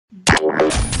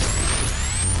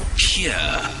Here,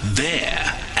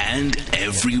 there, and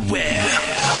everywhere.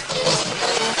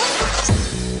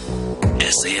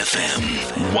 SAFM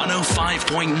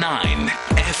 105.9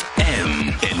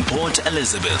 FM in Port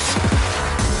Elizabeth.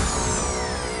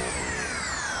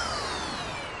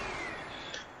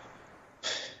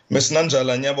 Ms.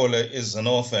 Nanjala Nyabola is an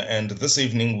author, and this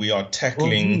evening we are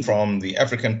tackling from the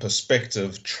African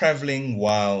perspective, traveling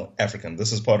while African.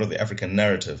 This is part of the African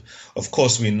narrative. Of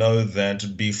course, we know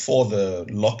that before the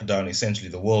lockdown, essentially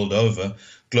the world over,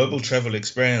 global travel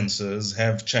experiences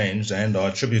have changed and are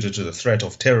attributed to the threat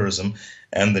of terrorism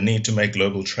and the need to make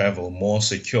global travel more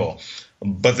secure.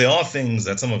 But there are things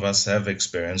that some of us have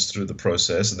experienced through the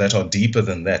process that are deeper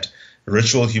than that.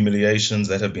 Ritual humiliations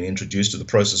that have been introduced to the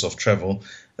process of travel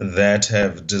that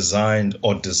have designed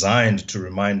to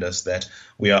remind us that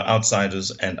we are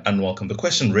outsiders and unwelcome. The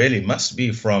question really must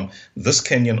be, from this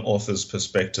Kenyan author's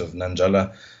perspective,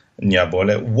 Nanjala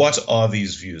Nyabola, what are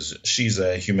these views? She's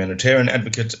a humanitarian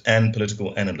advocate and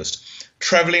political analyst.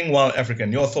 Traveling while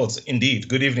African, your thoughts? Indeed.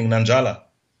 Good evening, Nanjala.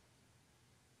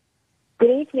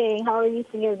 Good evening. How are you,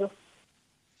 Singers?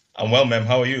 I'm well, ma'am.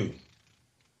 How are you?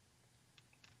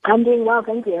 I'm doing well,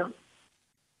 thank you.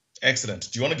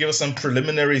 Excellent. Do you want to give us some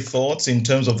preliminary thoughts in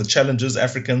terms of the challenges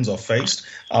Africans are faced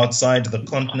outside the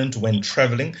continent when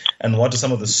traveling, and what are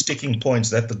some of the sticking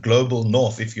points that the global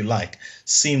north, if you like,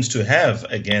 seems to have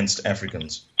against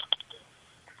Africans?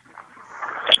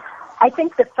 I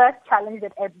think the first challenge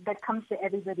that comes to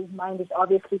everybody's mind is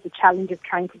obviously the challenge of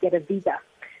trying to get a visa.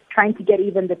 Trying to get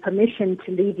even the permission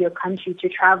to leave your country to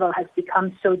travel has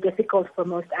become so difficult for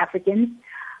most Africans.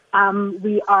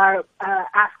 We are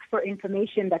asked for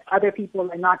information that other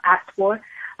people are not asked for.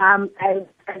 As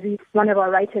one of our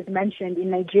writers mentioned, in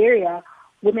Nigeria,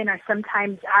 women are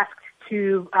sometimes asked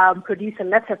to produce a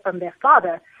letter from their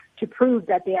father to prove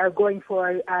that they are going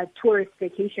for a tourist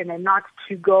vacation and not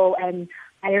to go, and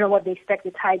I don't know what they expect,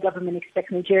 the Thai government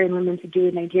expects Nigerian women to do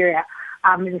in Nigeria.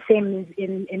 The same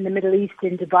in the Middle East,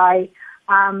 in Dubai.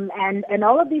 And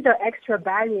all of these are extra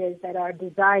barriers that are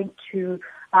designed to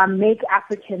make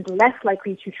Africans less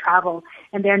likely to travel.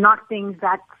 And they're not things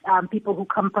that people who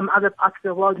come from other parts of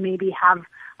the world maybe have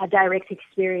a direct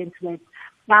experience with.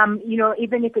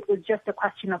 Even if it was just a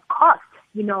question of cost,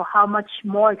 how much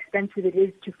more expensive it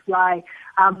is to fly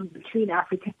between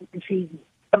African countries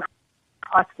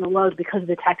parts of the world because of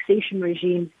the taxation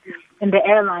regime and the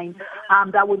airline,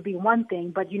 that would be one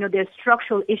thing. But, there's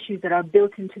structural issues that are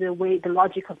built into the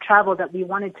logic of travel that we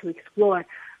wanted to explore.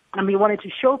 And we wanted to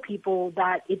show people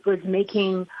that it was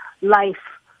making life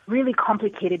really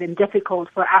complicated and difficult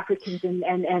for Africans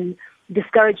and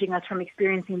discouraging us from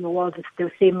experiencing the world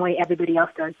the same way everybody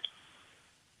else does.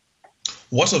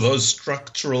 What are those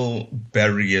structural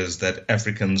barriers that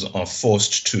Africans are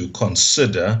forced to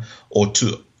consider or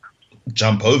to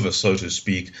jump over, so to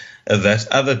speak, that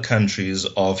other countries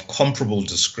of comparable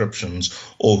descriptions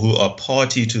or who are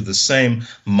party to the same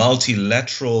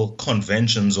multilateral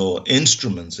conventions or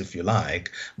instruments, if you like,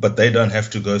 but they don't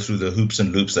have to go through the hoops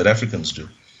and loops that Africans do?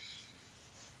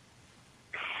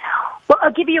 Well,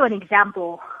 I'll give you an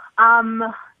example.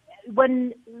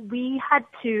 When we had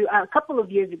to, a couple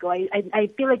of years ago, I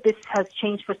feel like this has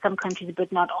changed for some countries,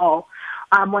 but not all.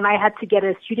 When I had to get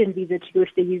a student visa to go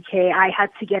to the UK, I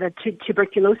had to get a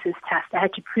tuberculosis test. I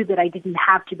had to prove that I didn't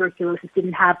have tuberculosis,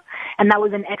 and that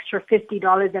was an extra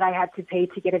 $50 that I had to pay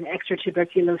to get an extra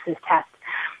tuberculosis test.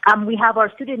 We have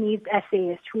our Sudanese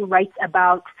essayist who writes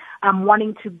about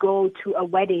wanting to go to a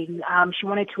wedding. She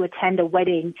wanted to attend a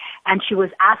wedding, and she was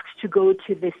asked to go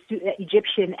to the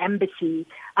Egyptian embassy,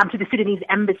 to the Sudanese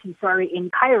embassy, in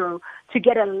Cairo, to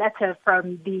get a letter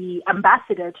from the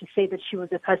ambassador to say that she was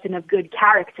a person of good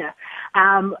character.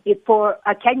 For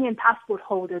a Kenyan passport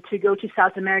holder to go to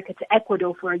South America, to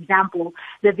Ecuador, for example,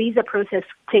 the visa process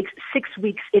takes 6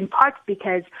 weeks, in part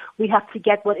because we have to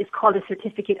get what is called a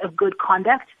certificate of good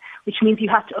conduct, which means you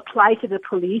have to apply to the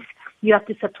police. You have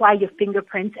to supply your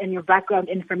fingerprints and your background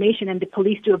information, and the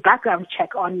police do a background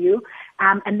check on you,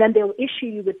 and then they'll issue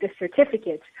you with this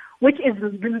certificate, which is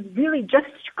really just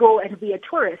to go and be a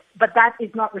tourist, but that is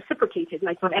not reciprocated.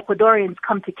 Like when Ecuadorians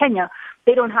come to Kenya,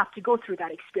 they don't have to go through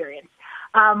that experience.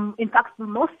 In fact, for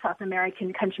most South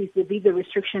American countries, the visa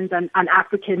restrictions on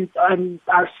Africans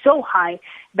are so high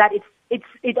that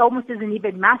it almost doesn't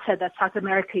even matter that South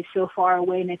America is so far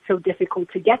away and it's so difficult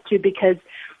to get to, because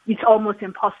it's almost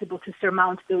impossible to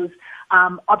surmount those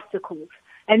obstacles.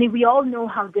 I mean, we all know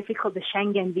how difficult the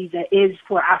Schengen visa is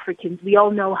for Africans. We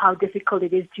all know how difficult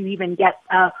it is to even get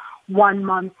a 1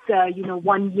 month,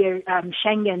 1 year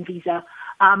Schengen visa.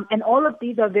 And all of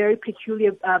these are very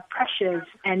peculiar pressures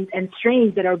and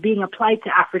strains that are being applied to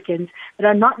Africans that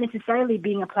are not necessarily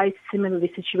being applied to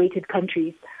similarly situated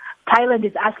countries. Thailand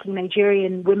is asking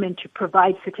Nigerian women to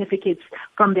provide certificates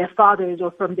from their fathers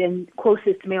or from their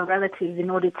closest male relatives in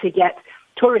order to get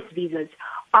tourist visas.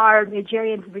 Are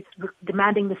Nigerians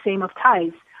demanding the same of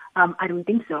Thais? I don't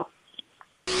think so.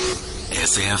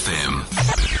 SAFM.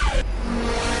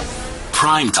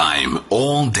 Prime time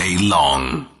all day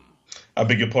long. I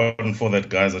beg your pardon for that,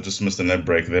 guys. I just missed a net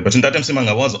break there. But Ntate Msimang,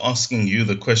 I was asking you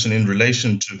the question in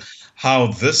relation to how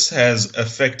this has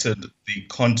affected the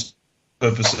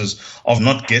purposes of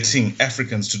not getting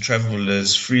Africans to travel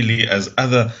as freely as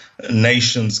other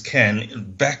nations can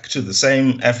back to the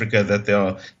same Africa that they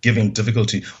are giving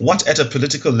difficulty. What at a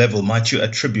political level might you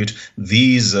attribute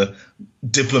these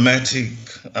diplomatic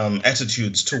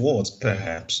attitudes towards,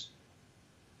 perhaps?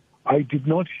 I did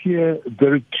not hear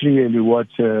very clearly what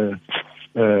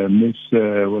Miss,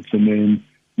 what's her name,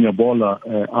 Nyabola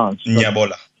asked.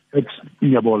 Nyabola. It's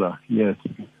Nyabola, yes.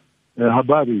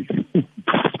 Habari.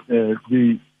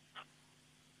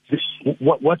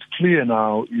 What's clear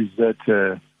now is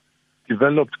that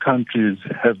developed countries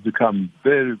have become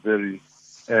very, very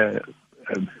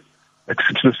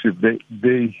exclusive.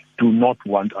 They do not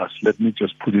want us. Let me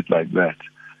just put it like that.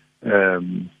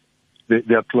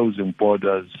 They are closing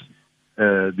borders.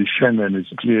 The Schengen is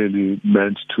clearly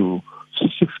meant to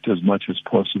sift as much as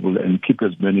possible and keep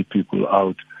as many people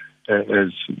out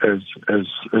as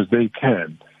they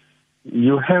can.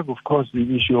 You have, of course,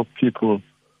 the issue of people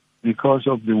because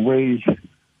of the way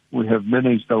we have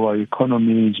managed our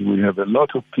economies. We have a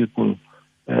lot of people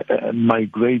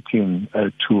migrating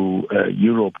to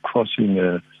Europe,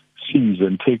 crossing seas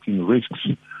and taking risks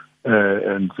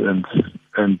and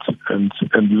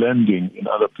landing in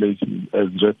other places as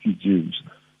refugees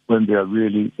when they are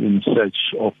really in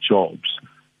search of jobs.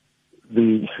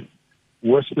 The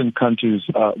Western countries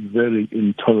are very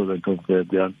intolerant of that.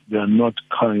 They are not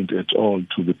kind at all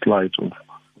to the plight of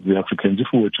the Africans. If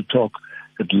we were to talk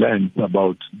at length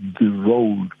about the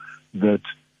role that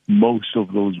most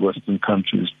of those Western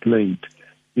countries played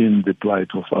in the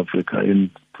plight of Africa, in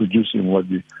producing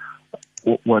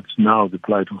what's now the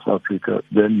plight of Africa,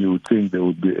 then you would think they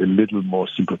would be a little more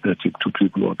sympathetic to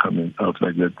people who are coming out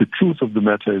like that. The truth of the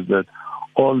matter is that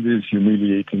all these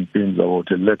humiliating things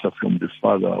about a letter from the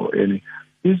father or any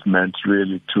is meant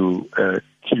really to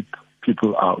keep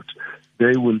people out.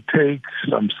 They will take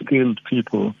some skilled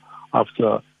people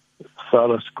after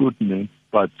thorough scrutiny,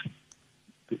 but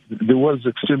there was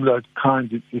a similar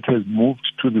kind. It has moved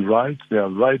to the right. There are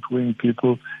right-wing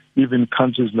people, even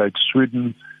countries like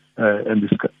Sweden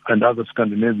and other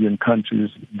Scandinavian countries.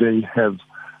 They have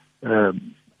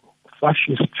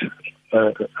fascist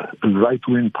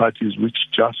right-wing parties which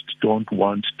just don't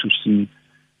want to see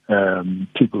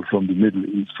people from the Middle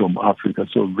East, from Africa.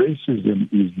 So racism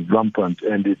is rampant,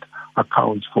 and it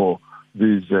accounts for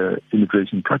these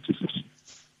immigration practices.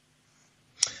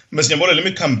 Ms. Nyabola, let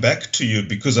me come back to you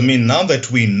because, now that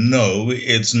we know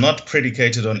it's not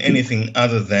predicated on anything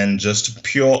other than just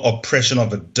pure oppression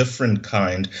of a different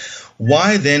kind,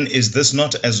 why then is this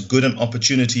not as good an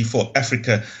opportunity for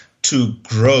Africa to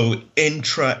grow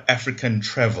intra-African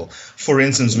travel? For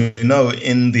instance, we know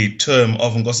in the term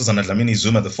of Nkosazana Dlamini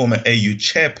Zuma, the former AU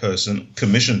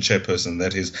commission chairperson,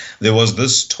 that is, there was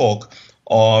this talk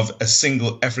of a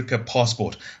single Africa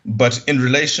passport. But in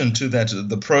relation to that,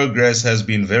 the progress has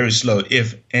been very slow,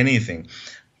 if anything.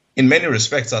 In many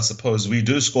respects, I suppose, we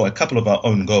do score a couple of our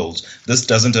own goals. This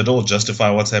doesn't at all justify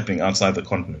what's happening outside the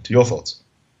continent. Your thoughts?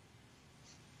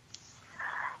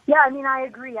 Yeah, I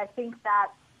agree. I think that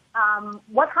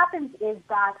what happens is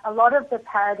that a lot of the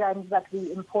paradigms that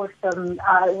we import from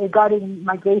regarding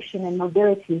migration and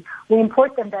mobility, we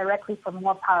import them directly from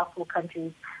more powerful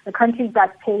countries. The countries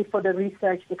that pay for the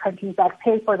research, the countries that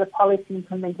pay for the policy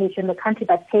implementation, the countries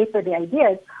that pay for the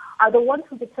ideas are the ones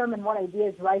who determine what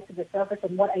ideas rise to the surface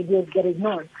and what ideas get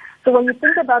ignored. So when you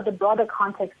think about the broader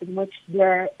context in which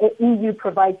the EU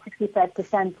provides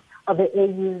 65% of the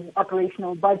AU's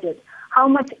operational budget, how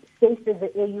much space does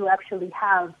the AU actually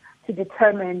have to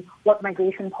determine what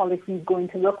migration policy is going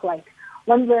to look like?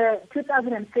 When the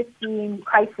 2015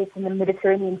 crisis in the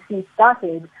Mediterranean Sea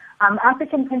started,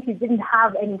 African countries didn't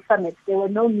have any summits. There were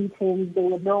no meetings. There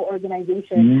were no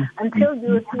organizations until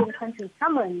European countries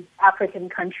summoned African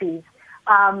countries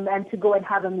and to go and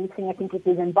have a meeting, I think it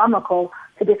was in Bamako,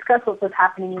 to discuss what was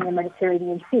happening in the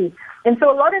Mediterranean Sea. And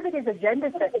so a lot of it is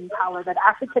agenda-setting power that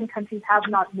African countries have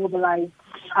not mobilized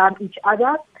each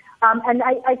other. And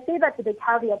I say that with the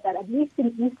caveat that at least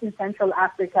in East and Central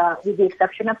Africa, with the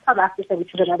exception of South Africa,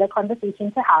 which is another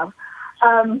conversation to have,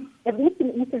 At least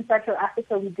in East and Central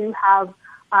Africa, we do have,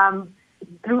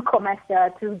 through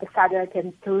COMESA, through the SADC,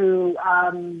 and through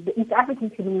the East African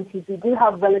communities, we do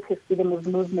have relative freedom of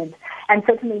movement. And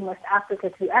certainly in West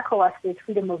Africa, through ECOWAS, there's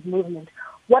freedom of movement.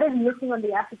 What is missing on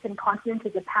the African continent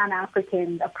is a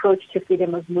Pan-African approach to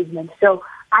freedom of movement. So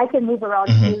I can move around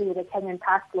freely with a Kenyan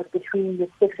passport between the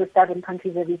 6 or 7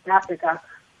 countries of East Africa,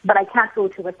 but I can't go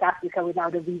to West Africa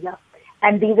without a visa.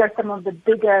 And these are some of the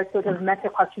bigger sort of meta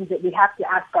questions that we have to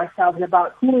ask ourselves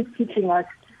about who is teaching us.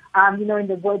 In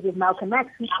the words of Malcolm X,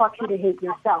 who taught you to hate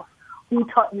yourself? Who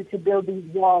taught you to build these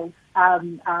walls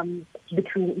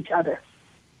between each other?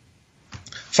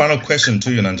 Final question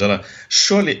to you, Nanjala.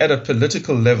 Surely at a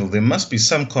political level, there must be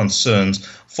some concerns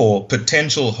for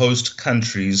potential host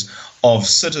countries of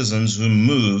citizens who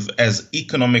move as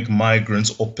economic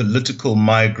migrants or political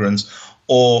migrants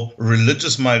or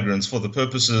religious migrants for the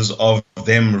purposes of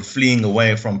them fleeing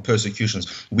away from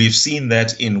persecutions. We've seen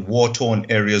that in war-torn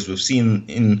areas. We've seen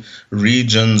in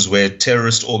regions where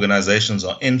terrorist organizations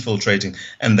are infiltrating,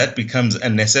 and that becomes a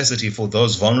necessity for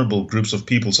those vulnerable groups of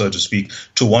people, so to speak,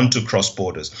 to want to cross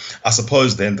borders. I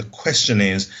suppose then the question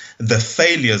is, the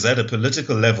failures at a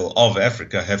political level of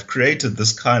Africa have created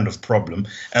this kind of problem,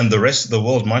 and the rest of the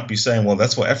world might be saying, well,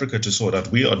 that's for Africa to sort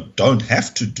out. We don't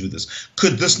have to do this.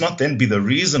 Could this not then be the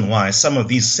reason why some of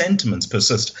these sentiments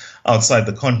persist outside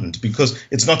the continent? Because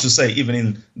it's not to say, even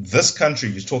in this country,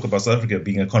 you talk about South Africa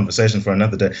being a conversation for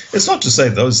another day, it's not to say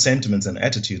those sentiments and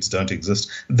attitudes don't exist.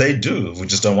 They do. We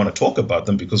just don't want to talk about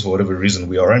them because for whatever reason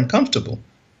we are uncomfortable.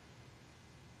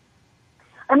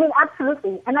 I mean,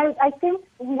 absolutely. And I think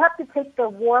we have to take the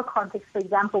war context, for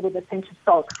example, with a pinch of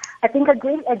salt. I think a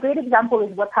great example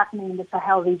is what's happening in the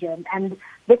Sahel region, and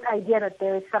this idea that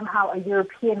there is somehow a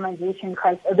European migration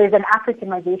crisis, or there's an African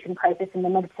migration crisis in the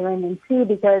Mediterranean Sea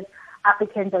because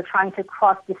Africans are trying to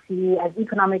cross the sea as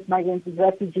economic migrants, as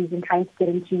refugees, and trying to get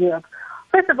into Europe.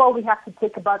 First of all, we have to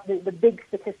think about the big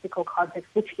statistical context,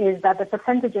 which is that the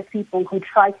percentage of people who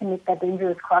try to make that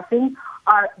dangerous crossing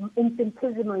are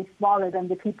infinitesimally smaller than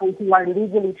the people who are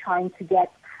legally trying to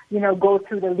get, go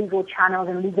through the legal channels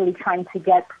and legally trying to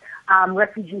get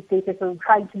refugee status or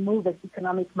trying to move as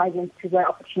economic migrants to where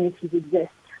opportunities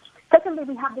exist. Secondly,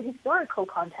 we have the historical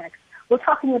context. We're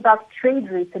talking about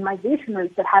trade routes and migration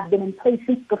routes that have been in place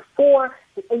since before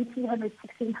the 1800s,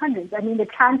 1600s. I mean, the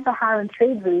Trans-Saharan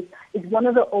trade route is one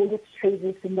of the oldest trade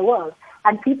routes in the world.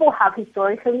 And people have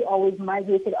historically always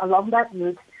migrated along that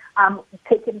route,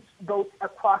 taken boats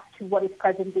across to what is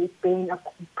present-day Spain,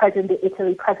 present-day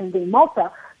Italy, present-day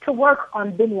Malta, to work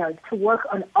on vineyards, to work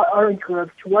on orange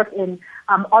groves, to work in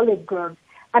olive groves.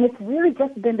 And it's really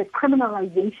just been the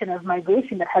criminalization of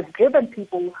migration that has driven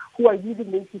people who are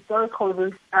using these historical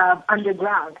routes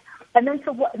underground. And then,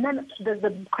 there's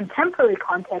the contemporary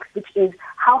context, which is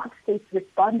how have states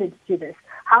responded to this?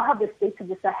 How have the states of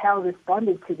the Sahel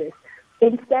responded to this?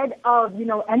 Instead of,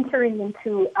 entering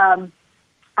into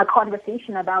a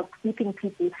conversation about keeping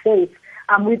people safe,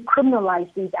 we've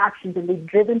criminalized these actions and we've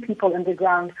driven people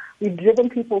underground. We've driven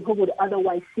people who would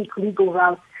otherwise seek legal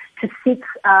routes to seek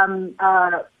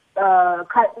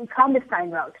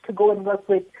clandestine routes, to go and work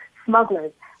with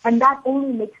smugglers. And that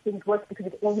only makes things worse because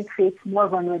it only creates more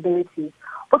vulnerability.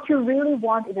 What you really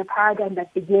want is a paradigm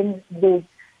that begins with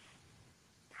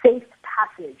safe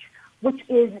passage, which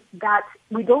is that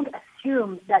we don't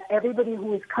assume that everybody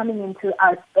who is coming into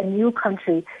a new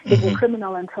country is a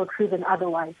criminal until proven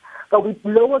otherwise. But we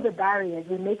lower the barriers,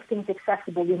 we make things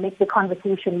accessible, we make the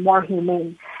conversation more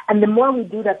humane. And the more we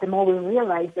do that, the more we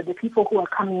realize that the people who are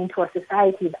coming into our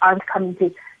societies aren't coming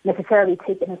to necessarily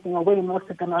take anything away. Most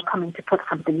of them are coming to put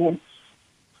something in.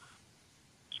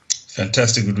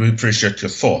 Fantastic. We appreciate your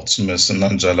thoughts, Ms.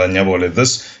 Nanjala Nyabola.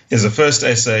 This is the first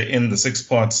essay in the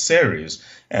 6-part series,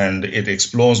 and it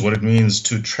explores what it means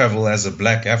to travel as a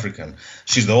Black African.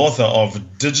 She's the author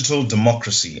of Digital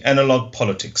Democracy, Analog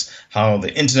Politics, How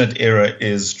the Internet Era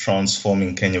is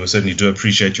Transforming Kenya. We certainly do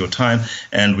appreciate your time,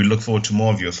 and we look forward to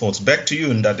more of your thoughts. Back to you,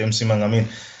 Ndadem Simang. I mean,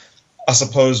 I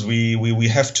suppose we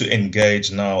have to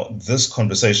engage now this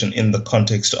conversation in the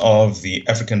context of the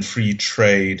African Free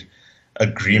Trade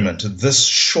Agreement. This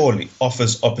surely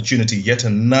offers offers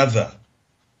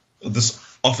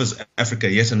Africa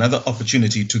yet another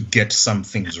opportunity to get some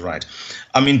things right.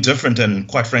 I'm indifferent and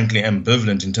quite frankly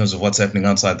ambivalent in terms of what's happening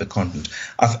outside the continent.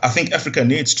 I think Africa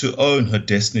needs to own her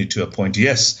destiny to a point.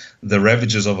 Yes, the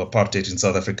ravages of apartheid in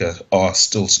South Africa are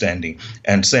still standing,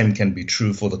 and same can be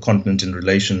true for the continent in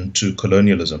relation to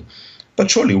colonialism. But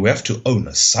surely we have to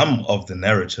own some of the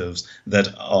narratives that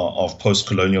are of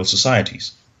post-colonial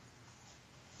societies.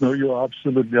 No, you're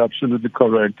absolutely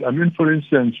correct. I mean, for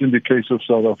instance, in the case of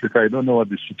South Africa, I don't know what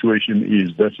the situation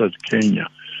is. That's at Kenya.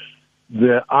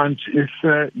 There aren't, if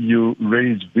you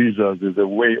raise visas as a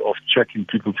way of checking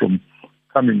people from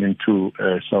coming into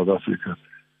South Africa,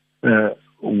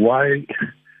 why,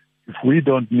 if we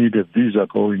don't need a visa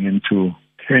going into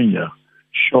Kenya,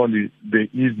 surely there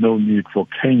is no need for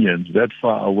Kenyans that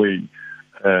far away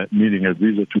needing a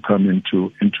visa to come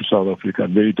into South Africa.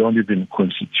 They don't even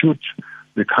constitute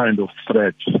the kind of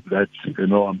threat that,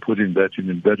 I'm putting that in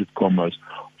inverted commas,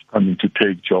 coming to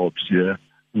take jobs here.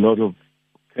 A lot of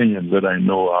Kenyans that I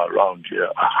know are around here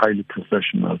are highly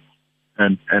professional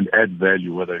and add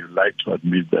value, whether you like to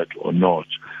admit that or not.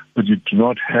 But you do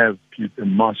not have a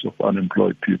mass of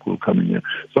unemployed people coming here.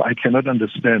 So I cannot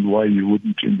understand why you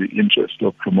wouldn't, in the interest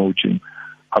of promoting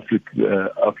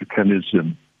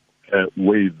Africanism,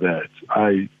 waive that.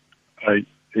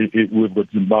 We've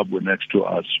got Zimbabwe next to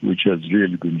us, which has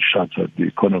really been shattered. The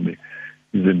economy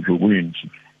is in ruins.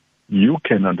 You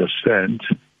can understand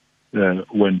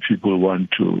when people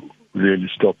want to really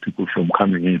stop people from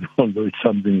coming in, although it's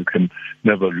something you can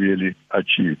never really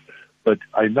achieve. But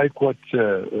I like what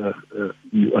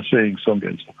you are saying,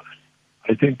 Songens.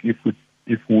 I think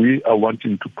if we are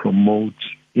wanting to promote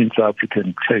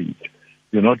inter-African trade,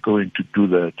 you're not going to do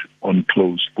that on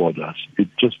closed borders. It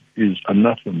just is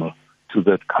anathema to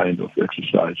that kind of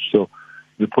exercise. So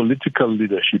the political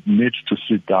leadership needs to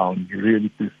sit down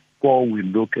really before we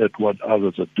look at what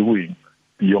others are doing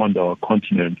beyond our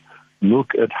continent,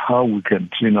 look at how we can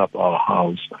clean up our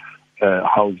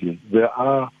houses. There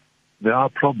are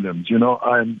problems.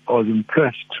 I was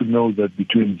impressed to know that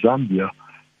between Zambia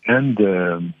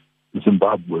and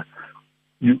Zimbabwe,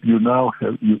 you now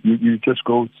have you just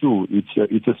go through.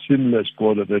 It's a seamless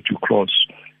border that you cross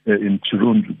in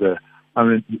Chirundu there. I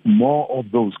mean, more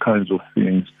of those kinds of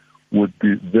things would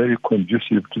be very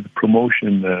conducive to the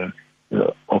promotion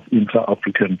of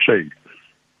inter-African trade.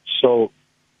 So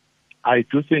I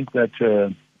do think that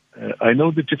I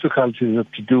know the difficulties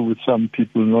have to do with some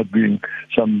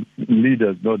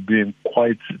leaders not being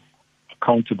quite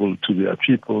accountable to their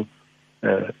people.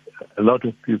 A lot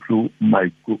of people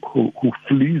who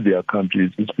flee their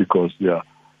countries is because they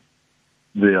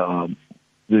are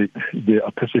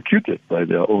persecuted by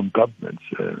their own governments.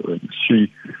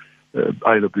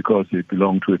 Either because they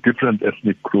belong to a different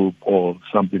ethnic group or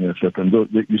something has happened.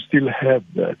 You still have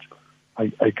that.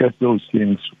 I guess those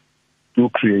things do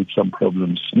create some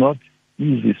problems. Not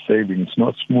easy sailing, it's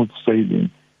not smooth sailing,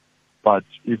 but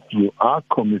if you are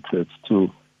committed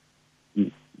to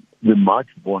the much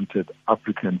wanted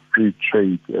African free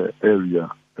trade area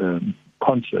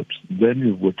concepts, then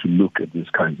you were to look at these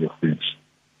kinds of things.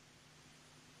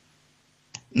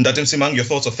 Ndatim Simang, your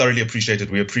thoughts are thoroughly appreciated.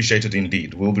 We appreciate it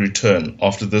indeed. We'll return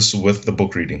after this with the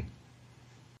book reading.